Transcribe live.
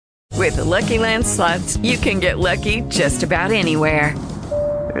With the Lucky Land Slots, you can get lucky just about anywhere.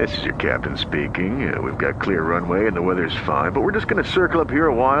 This is your captain speaking. We've got clear runway and the weather's fine, but we're just going to circle up here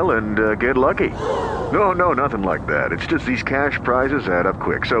a while and get lucky. No, nothing like that. It's just these cash prizes add up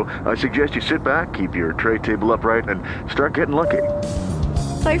quick. So I suggest you sit back, keep your tray table upright, and start getting lucky.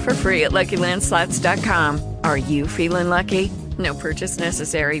 Play for free at LuckyLandSlots.com. Are you feeling lucky? No purchase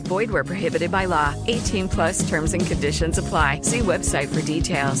necessary. Void where prohibited by law. 18 plus terms and conditions apply. See website for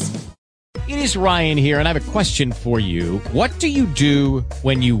details. It is Ryan here, and I have a question for you. What do you do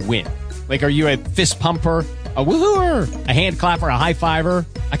when you win? Like, are you a fist pumper, a woohooer, a hand clapper, a high fiver?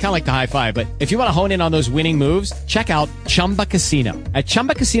 I kind of like the high five, but if you want to hone in on those winning moves, check out Chumba Casino. At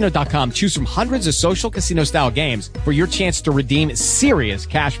ChumbaCasino.com, choose from hundreds of social casino-style games for your chance to redeem serious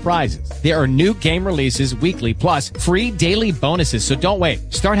cash prizes. There are new game releases weekly, plus free daily bonuses, so don't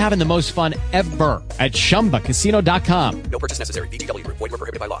wait. Start having the most fun ever at ChumbaCasino.com. No purchase necessary. VGW. Void where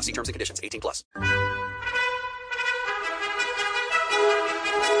prohibited by law. See terms and conditions. 18 plus.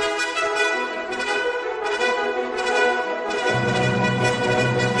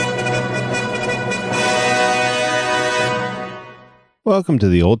 Welcome to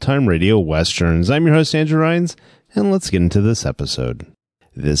the Old Time Radio Westerns. I'm your host, Andrew Rhynes, and let's get into this episode.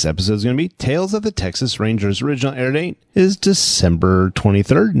 This episode is going to be Tales of the Texas Rangers. Original air date is December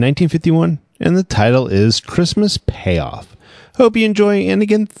 23rd, 1951, and the title is Christmas Payoff. Hope you enjoy, and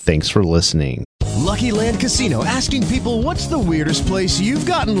again, thanks for listening. Lucky Land Casino, asking people, what's the weirdest place you've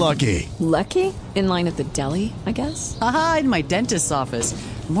gotten lucky? Lucky? In line at the deli, I guess? Aha, in my dentist's office.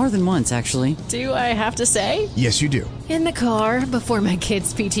 More than once, actually. Do I have to say? Yes, you do. In the car before my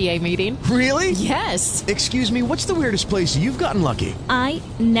kids' PTA meeting. Really? Yes. Excuse me, what's the weirdest place you've gotten lucky? I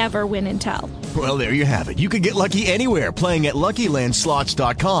never win and tell. Well, there you have it. You can get lucky anywhere, playing at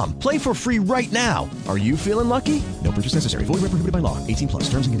LuckyLandSlots.com. Play for free right now. Are you feeling lucky? No purchase necessary. Void where prohibited by law. 18 plus.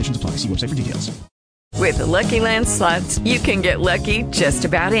 Terms and conditions apply. See website for details. With the Lucky Land Slots, you can get lucky just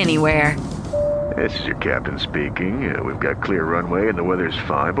about anywhere. This is your captain speaking. We've got clear runway and the weather's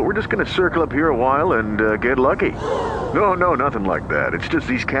fine, but we're just going to circle up here a while and get lucky. No, nothing like that. It's just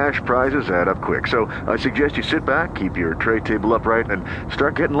these cash prizes add up quick. So I suggest you sit back, keep your tray table upright, and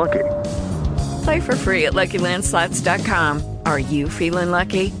start getting lucky. Play for free at LuckyLandSlots.com. Are you feeling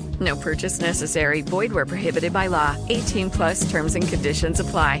lucky? No purchase necessary. Void where prohibited by law. 18 plus terms and conditions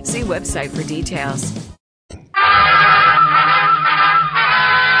apply. See website for details.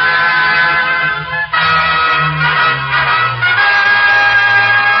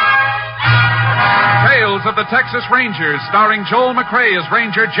 Tales of the Texas Rangers, starring Joel McRae as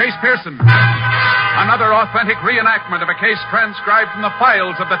Ranger Jace Pearson. Another authentic reenactment of a case transcribed from the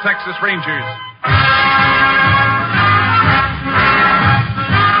files of the Texas Rangers.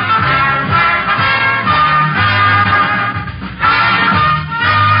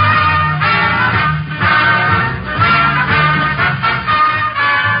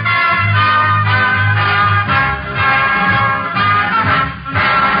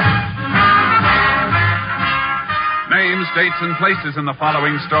 Dates and places in the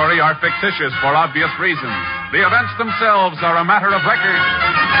following story are fictitious for obvious reasons. The events themselves are a matter of record.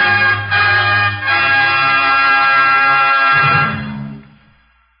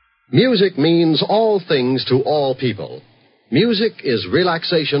 Music means all things to all people. Music is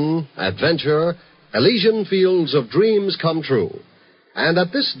relaxation, adventure, Elysian fields of dreams come true. And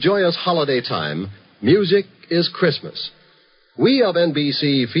at this joyous holiday time, music is Christmas. We of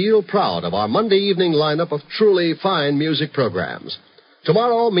NBC feel proud of our Monday evening lineup of truly fine music programs.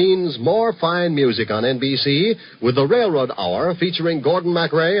 Tomorrow means more fine music on NBC with the Railroad Hour featuring Gordon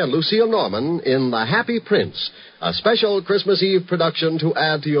MacRae and Lucille Norman in The Happy Prince, a special Christmas Eve production to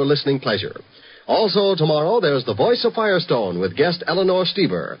add to your listening pleasure. Also tomorrow, there's The Voice of Firestone with guest Eleanor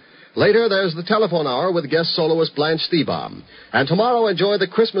Steber. Later, there's the Telephone Hour with guest soloist Blanche Thiebaum. And tomorrow, enjoy the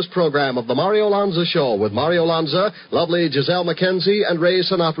Christmas program of the Mario Lanza Show with Mario Lanza, lovely Giselle McKenzie, and Ray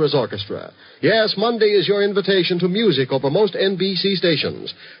Sinatra's orchestra. Yes, Monday is your invitation to music over most NBC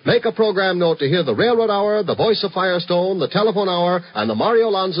stations. Make a program note to hear the Railroad Hour, the Voice of Firestone, the Telephone Hour, and the Mario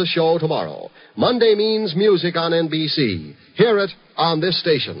Lanza Show tomorrow. Monday means music on NBC. Hear it on this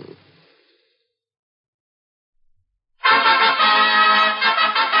station.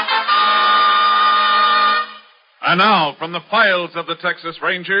 And now, from the files of the Texas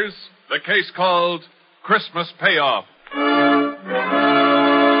Rangers, the case called Christmas Payoff.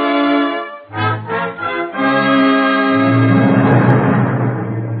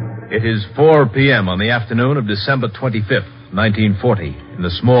 It is 4 p.m. on the afternoon of December 25th, 1940, in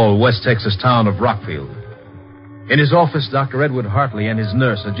the small West Texas town of Rockfield. In his office, Dr. Edward Hartley and his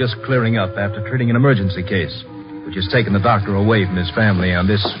nurse are just clearing up after treating an emergency case. which has taken the doctor away from his family on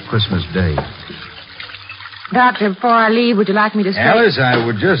this Christmas Day. Doctor, before I leave, would you like me to stay? Alice, I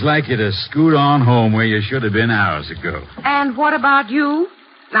would just like you to scoot on home where you should have been hours ago. And what about you?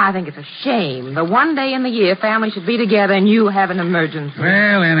 I think it's a shame. The one day in the year families should be together and you have an emergency.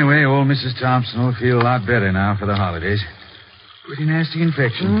 Well, anyway, old Mrs. Thompson will feel a lot better now for the holidays. Pretty nasty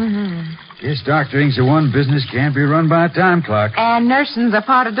infection. Mm-hmm. Guess doctoring's the one business can't be run by a time clock. And nursing's a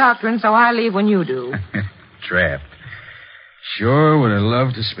part of doctoring, so I leave when you do. Trapped. Sure would have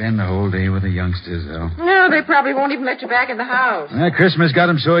loved to spend the whole day with the youngsters, though. No, they probably won't even let you back in the house. Christmas got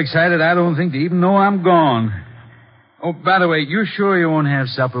them so excited I don't think they even know I'm gone. Oh, by the way, you sure you won't have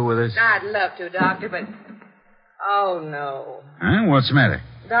supper with us? I'd love to, Doctor, but... Oh, no. Huh? What's the matter?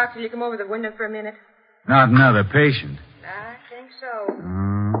 Doctor, you come over the window for a minute? Not another patient. I think so.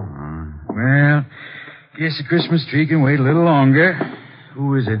 Well, guess the Christmas tree can wait a little longer.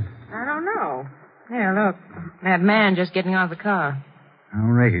 Who is it? I don't know. Here, look. That man just getting out of the car. I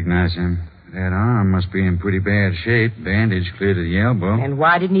don't recognize him. That arm must be in pretty bad shape. Bandage clear to the elbow. And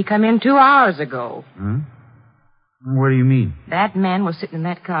why didn't he come in 2 hours ago? Huh? What do you mean? That man was sitting in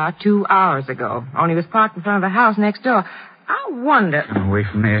that car 2 hours ago. Only was parked in front of the house next door. I wonder... Come away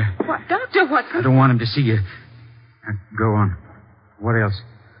from there. What, Doctor, what... I don't want him to see you. Now, go on. What else?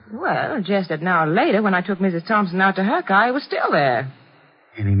 Well, just an hour later, when I took Mrs. Thompson out to her car, he was still there.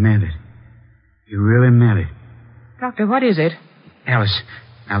 And he meant it. He really meant it. Doctor, what is it? Alice,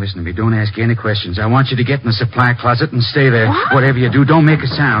 now listen to me. Don't ask any questions. I want you to get in the supply closet and stay there. What? Whatever you do, don't make a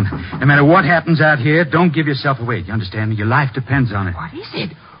sound. No matter what happens out here, don't give yourself away. You understand me? Your life depends on it. What is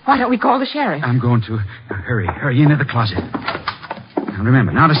it? Why don't we call the sheriff? I'm going to. Now, hurry into the closet. Now,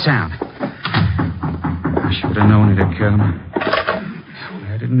 remember, not a sound. I should have known it'd come.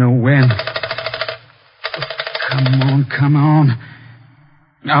 I didn't know when. Come on.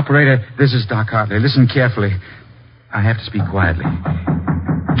 Operator, this is Doc Hartley. Listen carefully. I have to speak quietly.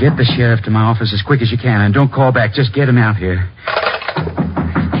 Get the sheriff to my office as quick as you can, and don't call back. Just get him out here.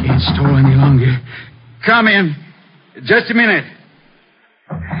 Can't stall any longer. Come in. Just a minute.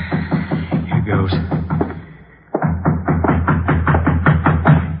 Here goes.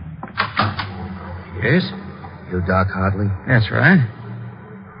 Yes? You Doc Hartley? That's right.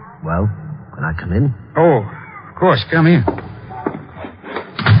 Well, can I come in? Oh, of course. Come in.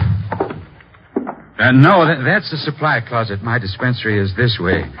 No, that's the supply closet. My dispensary is this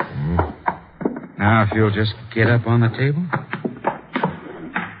way. Now, if you'll just get up on the table.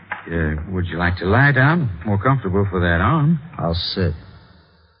 Would you like to lie down? More comfortable for that arm. I'll sit.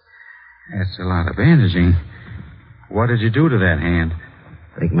 That's a lot of bandaging. What did you do to that hand?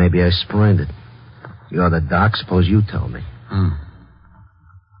 Think maybe I sprained it. You're the doc. Suppose you tell me.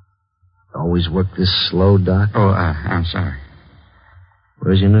 Always work this slow, Doc? Oh, I'm sorry.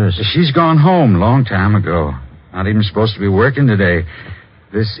 Where's your nurse? She's gone home long time ago. Not even supposed to be working today.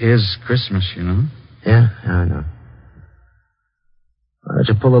 This is Christmas, you know. Yeah, I know. Why don't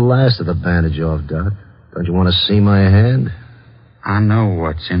you pull the last of the bandage off, Doc? Don't you want to see my hand? I know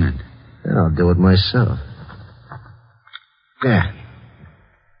what's in it. Then I'll do it myself. Yeah.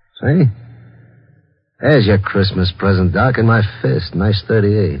 See? There's your Christmas present, Doc, in my fist. Nice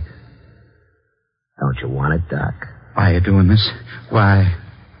 38. Don't you want it, Doc? Why are you doing this? Why?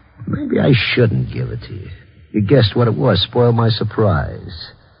 Maybe I shouldn't give it to you. You guessed what it was. Spoiled my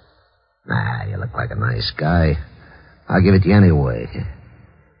surprise. Nah, you look like a nice guy. I'll give it to you anyway.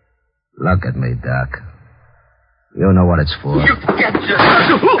 Look at me, Doc. You know what it's for. You get your...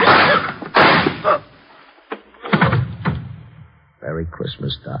 Merry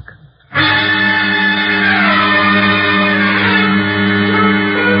Christmas, Doc.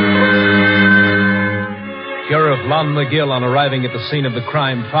 Sheriff Lon McGill, on arriving at the scene of the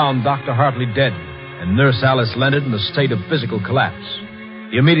crime, found Dr. Hartley dead and Nurse Alice Leonard in a state of physical collapse.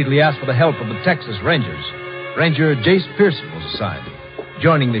 He immediately asked for the help of the Texas Rangers. Ranger Jace Pearson was assigned,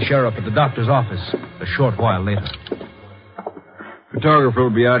 joining the sheriff at the doctor's office a short while later. Photographer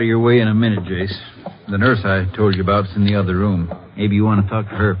will be out of your way in a minute, Jace. The nurse I told you about is in the other room. Maybe you want to talk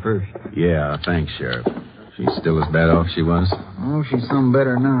to her first. Yeah, thanks, Sheriff. She's still as bad off as she was? Oh, she's some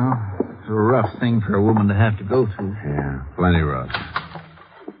better now. It's a rough thing for a woman to have to go through. Yeah, plenty rough.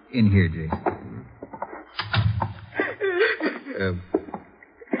 In here, Jace.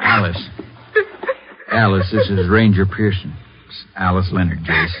 Alice. Alice, this is Ranger Pearson. It's Alice Leonard,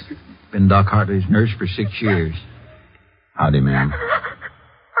 Jace. Been Doc Hartley's nurse for 6 years. Howdy, ma'am.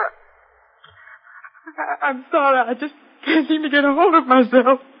 I'm sorry. I just can't seem to get a hold of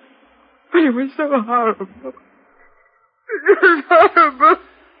myself. But it was so horrible. It was horrible.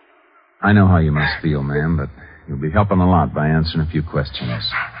 I know how you must feel, ma'am, but you'll be helping a lot by answering a few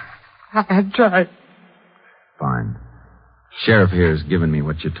questions. I tried. Fine. Sheriff here has given me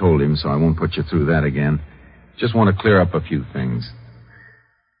what you told him, so I won't put you through that again. Just want to clear up a few things.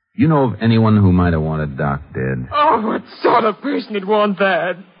 You know of anyone who might have wanted Doc dead? Oh, what sort of person would want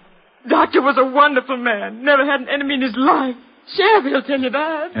that? Doctor was a wonderful man. Never had an enemy in his life. Sheriff, he'll tell you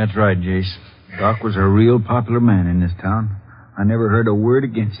that. That's right, Jace. Doc was a real popular man in this town. I never heard a word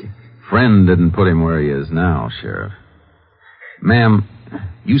against him. Friend didn't put him where he is now, Sheriff. Ma'am,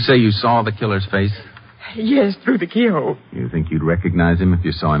 you say you saw the killer's face? Yes, through the keyhole. You think you'd recognize him if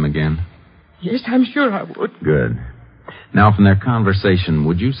you saw him again? Yes, I'm sure I would. Good. Now, from their conversation,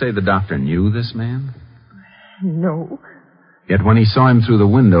 would you say the doctor knew this man? No. Yet when he saw him through the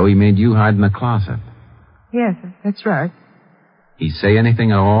window, he made you hide in the closet. Yes, that's right. He say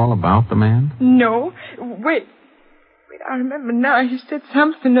anything at all about the man? No. Wait, I remember now. He said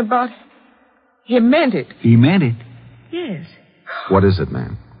something about... He meant it. He meant it? Yes. What is it,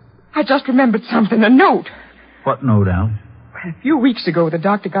 ma'am? I just remembered something, a note. What note, Alice? A few weeks ago, the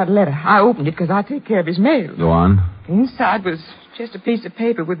doctor got a letter. I opened it because I take care of his mail. Go on. Inside was just a piece of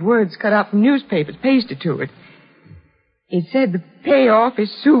paper with words cut out from newspapers pasted to it. It said the payoff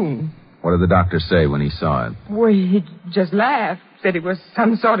is soon. What did the doctor say when he saw it? Well, he just laughed, said it was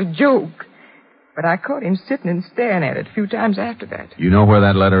some sort of joke. But I caught him sitting and staring at it a few times after that. You know where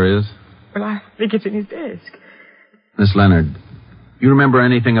that letter is? Well, I think it's in his desk. Miss Leonard, you remember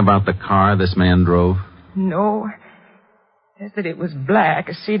anything about the car this man drove? No. Just that it was black,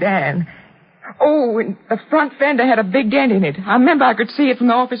 a sedan. Oh, and the front fender had a big dent in it. I remember I could see it from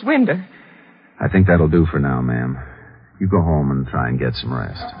the office window. I think that'll do for now, ma'am. You go home and try and get some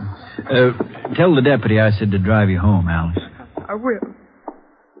rest. Tell the deputy I said to drive you home, Alice. I will.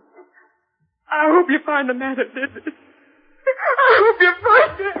 I hope you find the man that did this. I hope you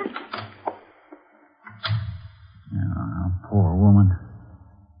find him. Oh, poor woman.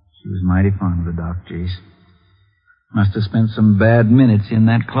 She was mighty fond of the doc, Jace. Must have spent some bad minutes in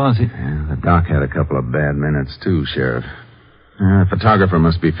that closet. Yeah, the doc had a couple of bad minutes, too, Sheriff. The photographer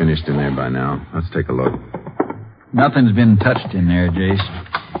must be finished in there by now. Let's take a look. Nothing's been touched in there,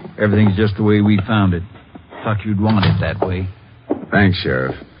 Jace. Everything's just the way we found it. Thought you'd want it that way. Thanks,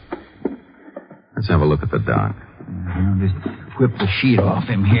 Sheriff. Let's have a look at the doc. I'll just whip the sheet off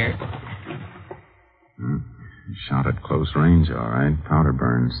him here. Shot at close range, all right. Powder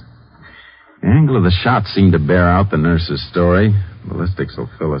burns. The angle of the shot seemed to bear out the nurse's story. Ballistics will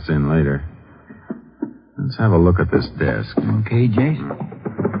fill us in later. Let's have a look at this desk. Okay, Jace?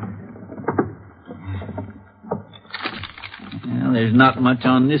 Well, there's not much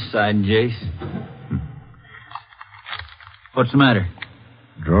on this side, Jace. What's the matter?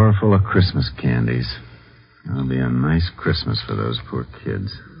 Drawer full of Christmas candies. It'll be a nice Christmas for those poor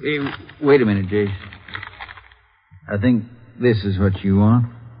kids. Hey, wait a minute, Jace. I think this is what you want.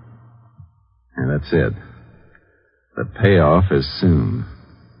 Yeah, that's it. The payoff is soon.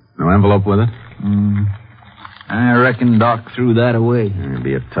 No envelope with it? I reckon Doc threw that away. It'd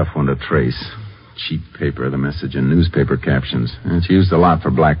be a tough one to trace. Cheap paper, the message in newspaper captions. And it's used a lot for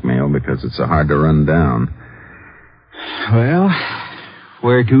blackmail because it's so hard to run down. Well,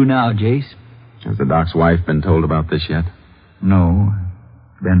 where to now, Jace? Has the doc's wife been told about this yet? No.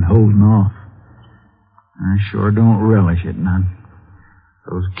 Been holding off. I sure don't relish it none.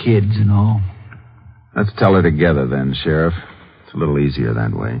 Those kids and all. Let's tell her together then, Sheriff. It's a little easier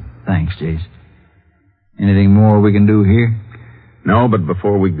that way. Thanks, Jace. Anything more we can do here? No, but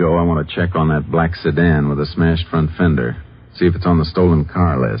before we go, I want to check on that black sedan with a smashed front fender. See if it's on the stolen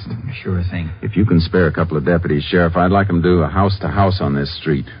car list. Sure thing. If you can spare a couple of deputies, Sheriff, I'd like them to do a house-to-house on this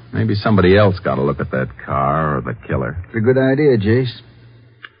street. Maybe somebody else got a look at that car or the killer. It's a good idea, Jace.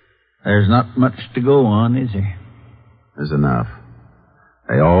 There's not much to go on, is there? There's enough.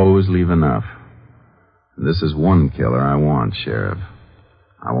 They always leave enough. And this is one killer I want, Sheriff.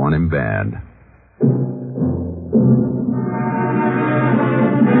 I want him bad.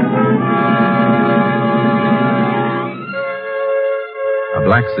 A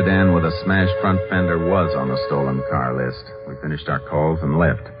black sedan with a smashed front fender was on the stolen car list. We finished our calls and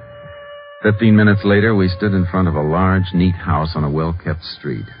left. 15 minutes later, we stood in front of a large, neat house on a well-kept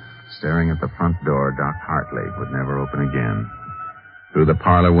street. Staring at the front door, Doc Hartley would never open again. Through the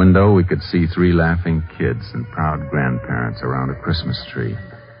parlor window, we could see 3 laughing kids and proud grandparents around a Christmas tree.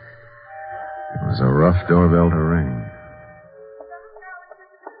 It was a rough doorbell to ring.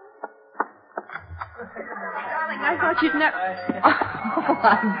 Darling, I thought you'd never... Oh,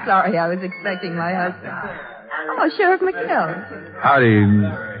 I'm sorry. I was expecting my husband. Oh, Sheriff McGill. Howdy,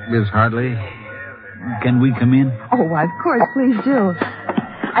 Miss Hartley. Can we come in? Oh, why, of course. Please do.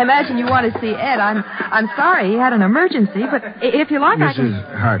 I imagine you want to see Ed. I'm sorry he had an emergency, but if you like, I can...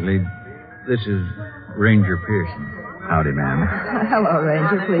 Mrs. Hartley, this is Ranger Pearson. Howdy, ma'am. Hello,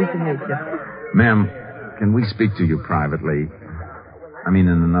 Ranger. Pleased to meet you. Ma'am, can we speak to you privately? I mean,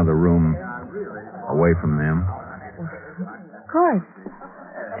 in another room, away from them. Of course.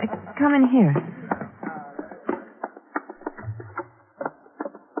 Come in here.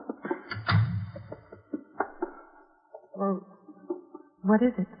 Well, what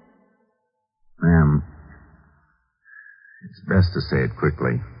is it? Ma'am, it's best to say it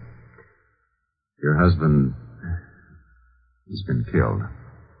quickly. Your husband, he's been killed.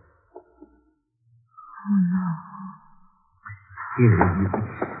 Oh, no. Here,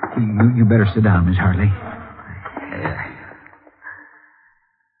 you better sit down, Miss Hartley.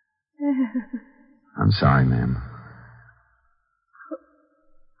 I'm sorry, ma'am.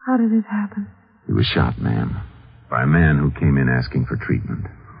 How did it happen? He was shot, ma'am, by a man who came in asking for treatment.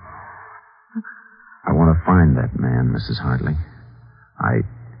 I want to find that man, Mrs. Hartley.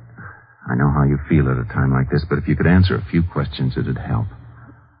 I know how you feel at a time like this, but if you could answer a few questions, it'd help.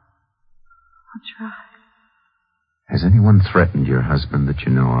 I'll try. Has anyone threatened your husband that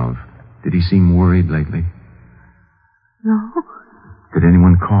you know of? Did he seem worried lately? No. Did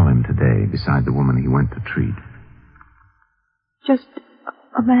anyone call him today beside the woman he went to treat? Just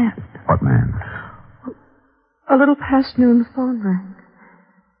a man. What man? A little past noon, the phone rang.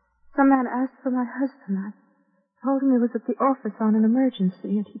 Some man asked for my husband. I told him he was at the office on an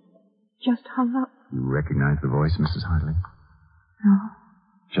emergency, and he just hung up. You recognize the voice, Mrs. Hartley? No.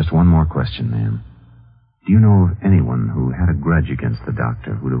 Just one more question, ma'am. Do you know of anyone who had a grudge against the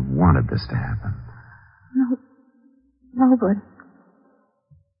doctor who'd have wanted this to happen? No. Nobody.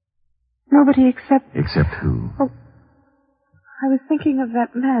 Nobody except... Except who? Oh, I was thinking of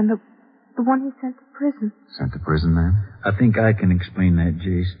that man, the one he sent to prison. Sent to prison, ma'am? I think I can explain that,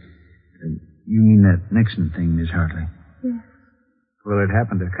 Jace. You mean that Nixon thing, Miss Hartley? Yes. Well, it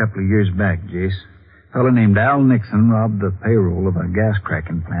happened a couple of years back, Jace. A fellow named Al Nixon robbed the payroll of a gas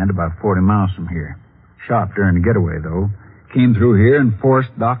cracking plant about 40 miles from here. Shot during the getaway, though. Came through here and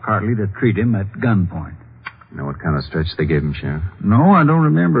forced Doc Hartley to treat him at gunpoint. You know what kind of stretch they gave him, Sheriff? No, I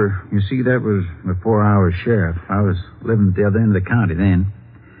don't remember. You see, that was before I was sheriff. I was living at the other end of the county then.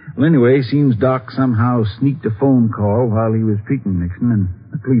 Well, anyway, seems Doc somehow sneaked a phone call while he was treating Nixon, and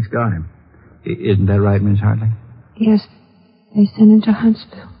the police got him. Isn't that right, Miss Hartley? Yes. They sent him to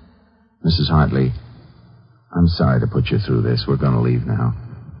Huntsville. Mrs. Hartley, I'm sorry to put you through this. We're going to leave now.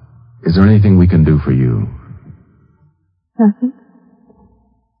 Is there anything we can do for you? Nothing.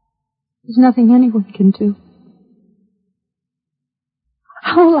 There's nothing anyone can do.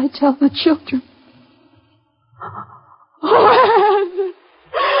 How will I tell the children?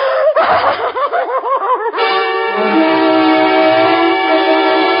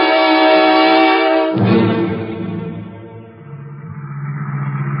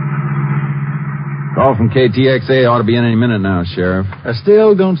 Call from KTXA ought to be in any minute now, Sheriff. I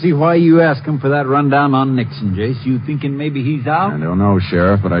still don't see why you asked him for that rundown on Nixon, Jace. You thinking maybe he's out? I don't know,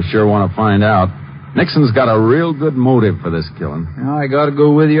 Sheriff, but I sure want to find out. Nixon's got a real good motive for this killing. Well, I got to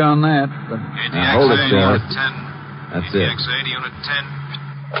go with you on that. But... Now, hold it, Sheriff. Unit 10. That's KTXA it. to Unit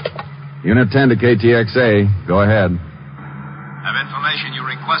 10. Unit 10 to KTXA. Go ahead. Have information you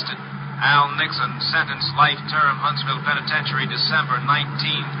requested. Al Nixon, sentenced life term, Huntsville Penitentiary, December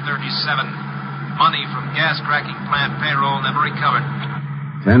 1937. Money from gas cracking plant payroll never recovered.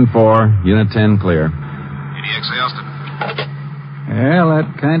 10-4. Unit 10 clear. KTXA Austin. Well,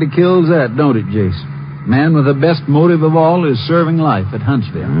 that kind of kills that, don't it, Jace? Man with the best motive of all is serving life at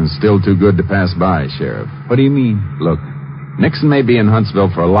Huntsville. It's still too good to pass by, Sheriff. What do you mean? Look, Nixon may be in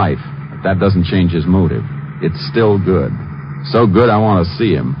Huntsville for life, but that doesn't change his motive. It's still good. So good I want to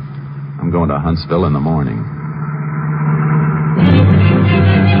see him. I'm going to Huntsville in the morning.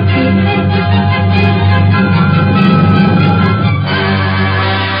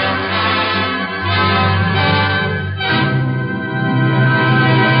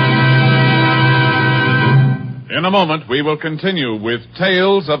 In a moment, we will continue with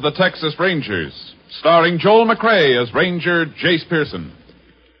Tales of the Texas Rangers, starring Joel McRae as Ranger Jace Pearson.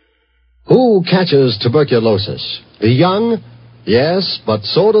 Who catches tuberculosis? The young? Yes, but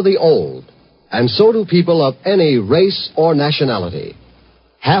so do the old. And so do people of any race or nationality.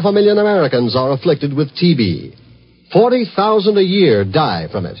 500,000 Americans are afflicted with TB. 40,000 a year die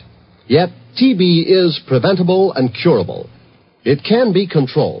from it. Yet TB is preventable and curable. It can be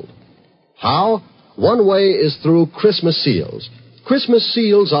controlled. How? One way is through Christmas seals. Christmas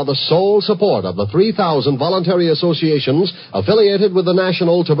seals are the sole support of the 3,000 voluntary associations affiliated with the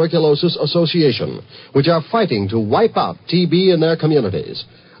National Tuberculosis Association, which are fighting to wipe out TB in their communities.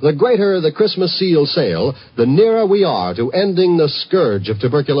 The greater the Christmas seal sale, the nearer we are to ending the scourge of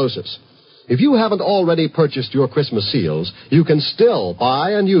tuberculosis. If you haven't already purchased your Christmas seals, you can still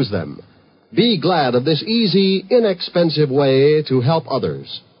buy and use them. Be glad of this easy, inexpensive way to help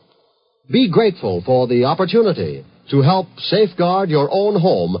others. Be grateful for the opportunity to help safeguard your own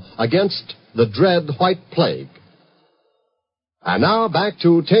home against the dread white plague. And now back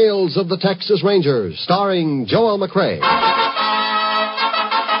to Tales of the Texas Rangers, starring Joel McRae.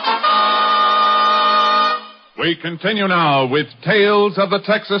 We continue now with Tales of the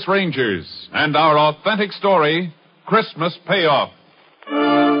Texas Rangers and our authentic story, Christmas Payoff.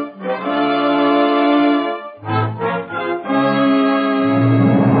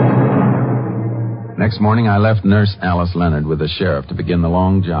 Next morning, I left Nurse Alice Leonard with the sheriff to begin the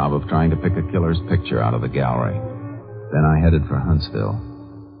long job of trying to pick a killer's picture out of the gallery. Then I headed for Huntsville.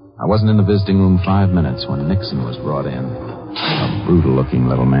 I wasn't in the visiting room 5 minutes when Nixon was brought in. A brutal-looking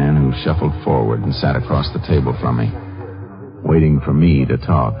little man who shuffled forward and sat across the table from me, waiting for me to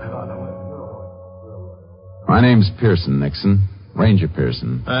talk. My name's Pearson, Nixon. Ranger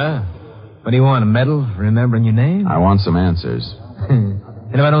Pearson. What do you want, a medal for remembering your name? I want some answers.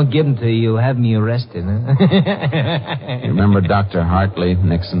 And if I don't give them to you, you'll have me arrested, huh? You remember Dr. Hartley,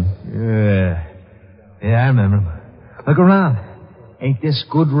 Nixon? Yeah, I remember him. Look around. Ain't this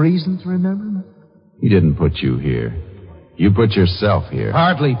good reason to remember him? He didn't put you here. You put yourself here.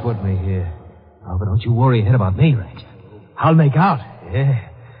 Hartley put me here. Oh, but don't you worry a hit about me, Ranger. I'll make out. Yeah.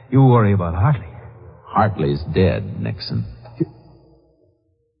 You worry about Hartley. Hartley's dead, Nixon.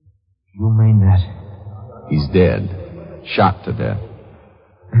 You mean that? He's dead. Shot to death.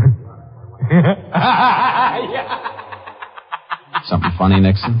 Something funny,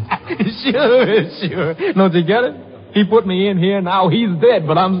 Nixon? Sure. Don't you get it? He put me in here, now he's dead,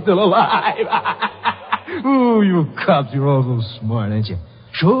 but I'm still alive. Ooh, you cops, you're all so smart, ain't you?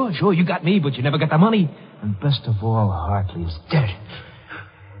 Sure, you got me, but you never got the money. And best of all, Hartley's dead.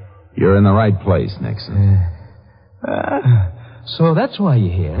 You're in the right place, Nixon. So that's why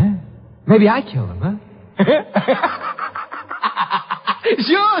you're here, huh? Maybe I killed him, huh?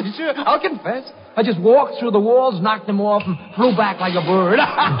 Sure, I'll confess. I just walked through the walls, knocked him off, and flew back like a bird.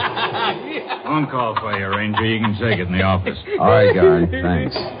 Phone call for you, Ranger. You can take it in the office. All right, guard.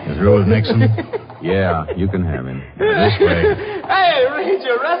 Thanks. You through with Nixon? Yeah, you can have him. This way. Hey,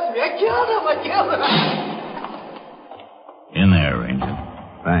 Ranger, arrest me. I killed him. In there, Ranger.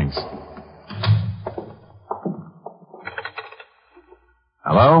 Thanks.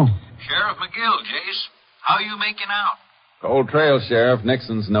 Hello? Sheriff McGill, Jace. How you making out? Cold trail, Sheriff.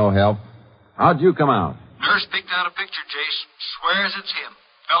 Nixon's no help. How'd you come out? Nurse picked out a picture, Jace. Swears it's him.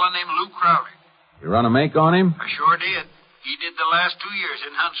 Fella named Lou Crowder. You run a make on him? I sure did. He did the last 2 years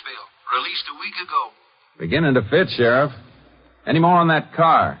in Huntsville. Released a week ago. Beginning to fit, Sheriff. Any more on that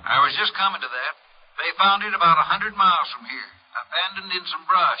car? I was just coming to that. They found it about 100 miles from here. Abandoned in some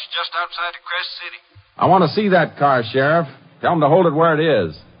brush just outside of Crest City. I want to see that car, Sheriff. Tell them to hold it where it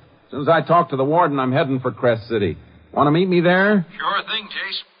is. As soon as I talk to the warden, I'm heading for Crest City. Want to meet me there? Sure thing,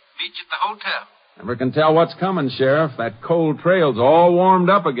 Jace. Meet you at the hotel. Never can tell what's coming, Sheriff. That cold trail's all warmed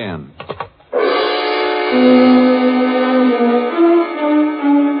up again.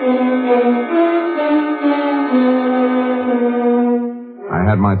 I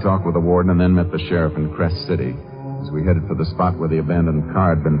had my talk with the warden and then met the sheriff in Crest City. As we headed for the spot where the abandoned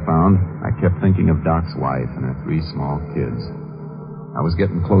car had been found, I kept thinking of Doc's wife and her 3 small kids. I was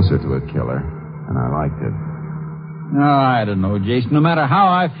getting closer to a killer, and I liked it. No, I don't know, Jason. No matter how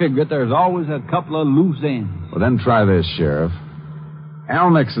I figure it, there's always a couple of loose ends. Well, then try this, Sheriff. Al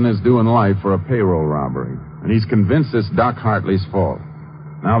Nixon is due in life for a payroll robbery, and he's convinced it's Doc Hartley's fault.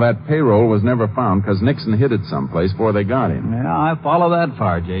 Now, that payroll was never found because Nixon hid it someplace before they got him. Yeah, I follow that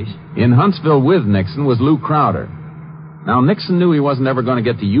far, Jace. In Huntsville with Nixon was Lou Crowder. Now, Nixon knew he wasn't ever going to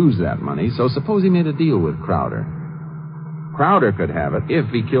get to use that money, so suppose he made a deal with Crowder. Crowder could have it if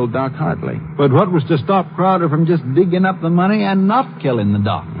he killed Doc Hartley. But what was to stop Crowder from just digging up the money and not killing the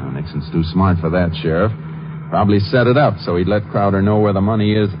doc? No, Nixon's too smart for that, Sheriff. Probably set it up so he'd let Crowder know where the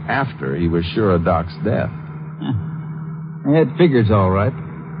money is after he was sure of Doc's death. It figures all right.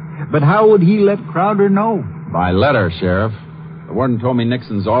 But how would he let Crowder know? By letter, Sheriff. The warden told me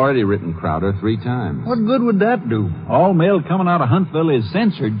Nixon's already written Crowder 3 times. What good would that do? All mail coming out of Huntsville is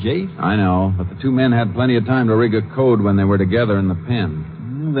censored, Jace. I know, but the 2 men had plenty of time to rig a code when they were together in the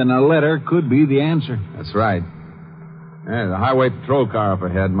pen. Then a letter could be the answer. That's right. Yeah, the highway patrol car up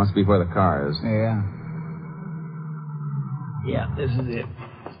ahead must be where the car is. Yeah. Yeah, this is it.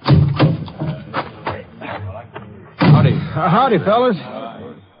 Howdy, fellas.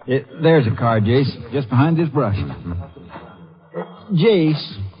 There's a car, Jace, just behind this brush.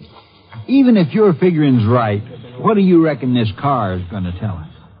 Jace, even if your figuring's right, what do you reckon this car is going to tell us?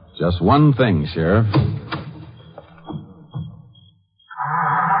 Just one thing, Sheriff.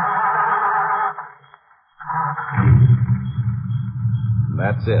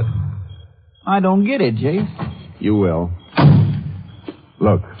 That's it. I don't get it, Jace. You will.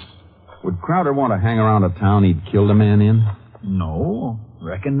 Look, would Crowder want to hang around a town he'd killed a man in? No,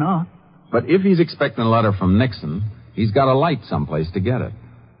 reckon not. But if he's expecting a letter from Nixon, he's got to light someplace to get it.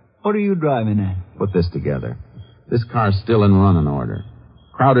 What are you driving at? Put this together. This car's still in running order.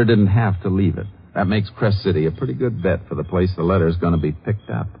 Crowder didn't have to leave it. That makes Crest City a pretty good bet for the place the letter's going to be picked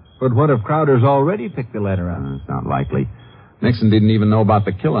up. But what if Crowder's already picked the letter up? It's not likely. Nixon didn't even know about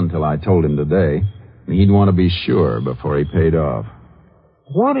the killing till I told him today. He'd want to be sure before he paid off.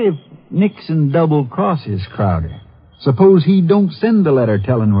 What if Nixon double-crosses Crowder? Suppose he don't send the letter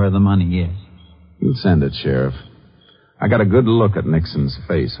telling where the money is. He'll send it, Sheriff. I got a good look at Nixon's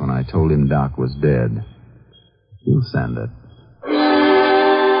face when I told him Doc was dead. He'll send it.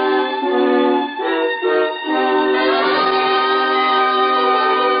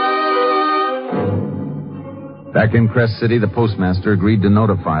 Back in Crest City, the postmaster agreed to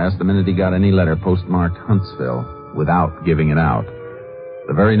notify us the minute he got any letter postmarked Huntsville without giving it out.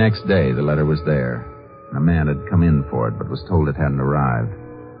 The very next day, the letter was there. A man had come in for it, but was told it hadn't arrived.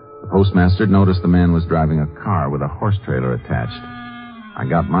 The postmaster had noticed the man was driving a car with a horse trailer attached. I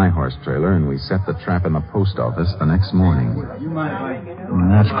got my horse trailer, and we set the trap in the post office the next morning.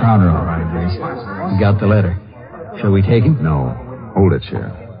 That's Crowder, all right, Jace. He got the letter. Shall we take him? No. Hold it,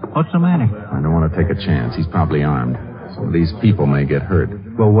 Sheriff. What's the matter? I don't want to take a chance. He's probably armed. Some of these people may get hurt.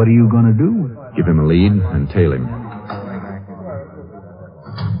 Well, what are you going to do? Give him a lead and tail him.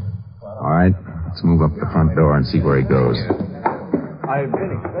 All right, let's move up the front door and see where he goes. I've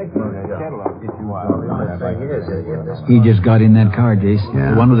been expecting that catalog to get you out. He just got in that car, Jace.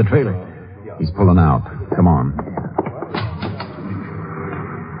 Yeah. The one with the trailer. He's pulling out. Come on.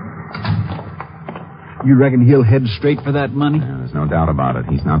 You reckon he'll head straight for that money? Yeah, there's no doubt about it.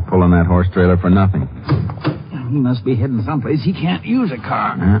 He's not pulling that horse trailer for nothing. He must be heading someplace he can't use a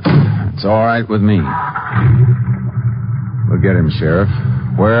car. It's all right with me. We'll get him, Sheriff.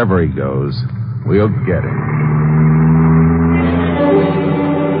 Wherever he goes, we'll get him.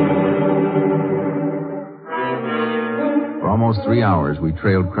 For almost 3 hours, we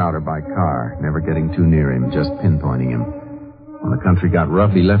trailed Crowder by car, never getting too near him, just pinpointing him. When the country got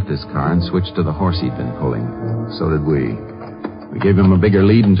rough, he left his car and switched to the horse he'd been pulling. So did we. We gave him a bigger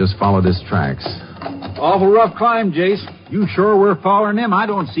lead and just followed his tracks. Awful rough climb, Jace. You sure we're following him? I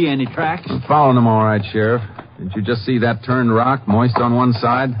don't see any tracks. I'm following him all right, Sheriff. Didn't you just see that turned rock, moist on one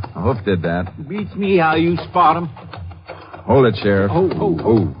side? A hoof did that. Beats me how you spot him. Hold it, Sheriff.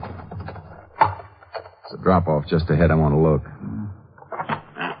 Oh. It's a drop-off just ahead. I want to look.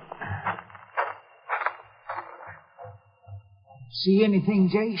 See anything,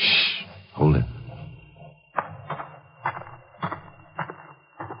 Jace? Shh. Hold it.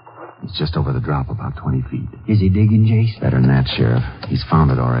 It's just over the drop, about 20 feet. Is he digging, Jace? Better than that, Sheriff. He's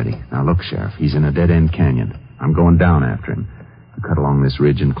found it already. Now, look, Sheriff. He's in a dead-end canyon. I'm going down after him. You cut along this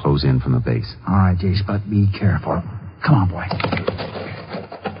ridge and close in from the base. All right, Jace, but be careful. Come on, boy.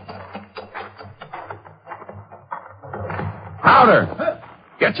 Crowder!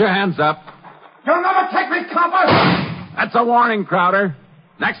 Get your hands up. You'll never take me, copper! That's a warning, Crowder.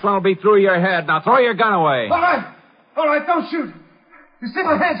 Next one will be through your head. Now throw your gun away. All right, don't shoot. You see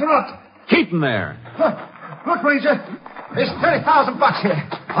my hands are up. Keep them there. Look, Ranger, there's $30,000 here.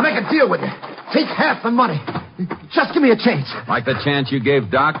 I'll make a deal with you. Take half the money. Just give me a chance. Like the chance you gave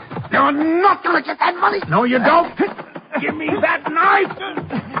Doc? You're not going to get that money. No, you don't. Give me that knife.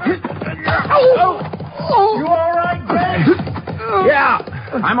 You all right, Jace? Yeah,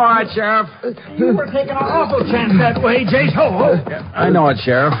 I'm all right, Sheriff. You were taking an awful chance that way, Jace. I know it,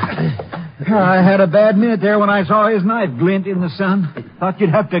 Sheriff. I had a bad minute there when I saw his knife glint in the sun. Thought you'd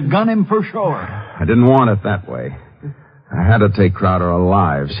have to gun him for sure. I didn't want it that way. I had to take Crowder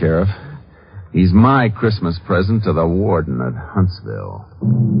alive, Sheriff. He's my Christmas present to the warden at Huntsville.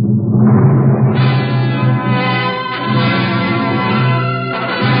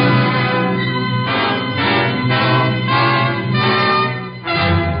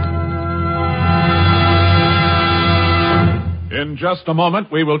 In just a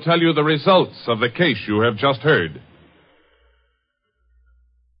moment, we will tell you the results of the case you have just heard.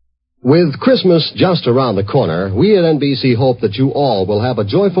 With Christmas just around the corner, we at NBC hope that you all will have a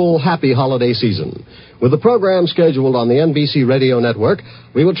joyful, happy holiday season. With the program scheduled on the NBC Radio Network,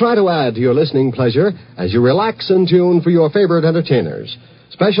 we will try to add to your listening pleasure as you relax and tune for your favorite entertainers.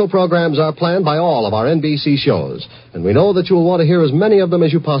 Special programs are planned by all of our NBC shows, and we know that you will want to hear as many of them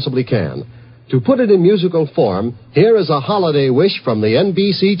as you possibly can. To put it in musical form, here is a holiday wish from the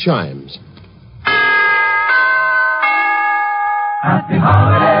NBC Chimes. Happy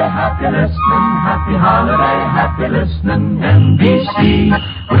holiday, happy listening, happy holiday, happy listening. NBC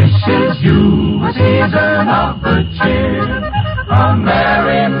wishes you a season of good cheer. A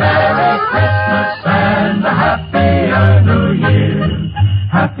merry, merry Christmas and a happier New Year.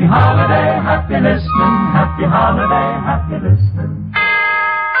 Happy holiday, happy listening, happy holiday, happy listening.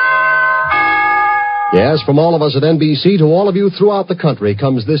 Yes, from all of us at NBC to all of you throughout the country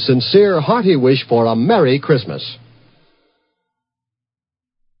comes this sincere, hearty wish for a Merry Christmas.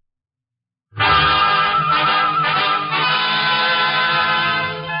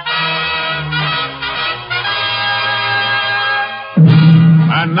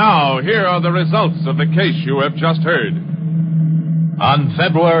 And now, here are the results of the case you have just heard. On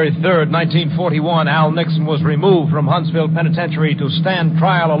February 3rd, 1941, Al Nixon was removed from Huntsville Penitentiary to stand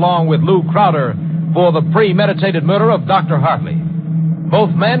trial along with Lou Crowder for the premeditated murder of Dr. Hartley.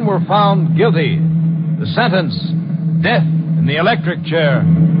 Both men were found guilty. The sentence, death in the electric chair.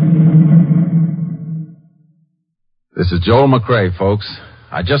 This is Joel McRae, folks.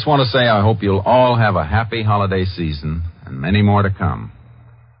 I just want to say I hope you'll all have a happy holiday season and many more to come.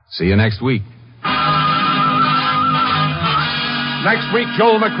 See you next week. Next week,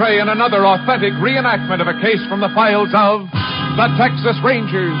 Joel McRae in another authentic reenactment of a case from the files of the Texas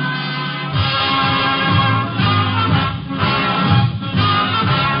Rangers.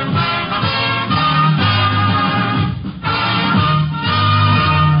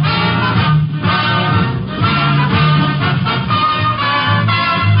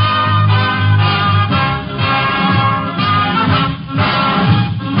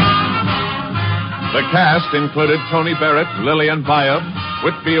 The cast included Tony Barrett, Lillian Bayov,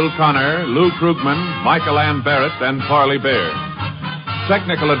 Whitfield Connor, Lou Krugman, Michael Ann Barrett, and Farley Bear.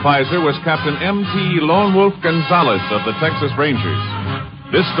 Technical advisor was Captain M.T. Lone Wolf Gonzalez of the Texas Rangers.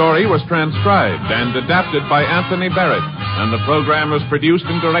 This story was transcribed and adapted by Anthony Barrett, and the program was produced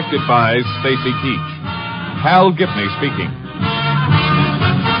and directed by Stacy Keach. Hal Gibney speaking.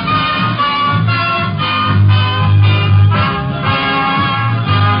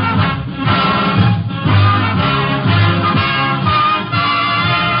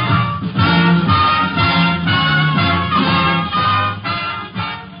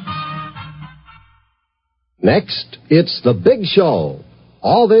 Next, it's The Big Show.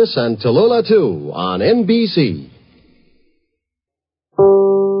 All this and Tallulah 2 on NBC.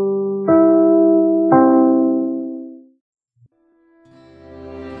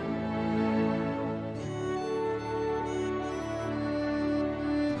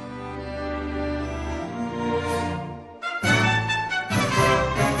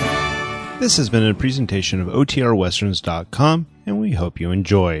 This has been a presentation of OTRWesterns.com, and we hope you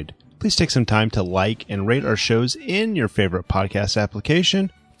enjoyed. Please take some time to like and rate our shows in your favorite podcast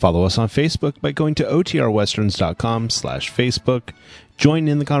application. Follow us on Facebook by going to OTRWesterns.com/Facebook. Join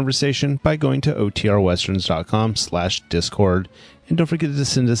in the conversation by going to OTRWesterns.com/Discord. And don't forget to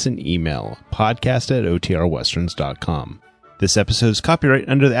send us an email, podcast@OTRWesterns.com. This episode is copyright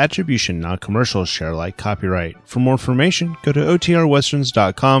under the attribution, non-commercial, share alike copyright. For more information, go to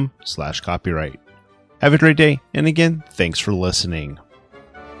OTRWesterns.com/copyright. Have a great day, and again, thanks for listening.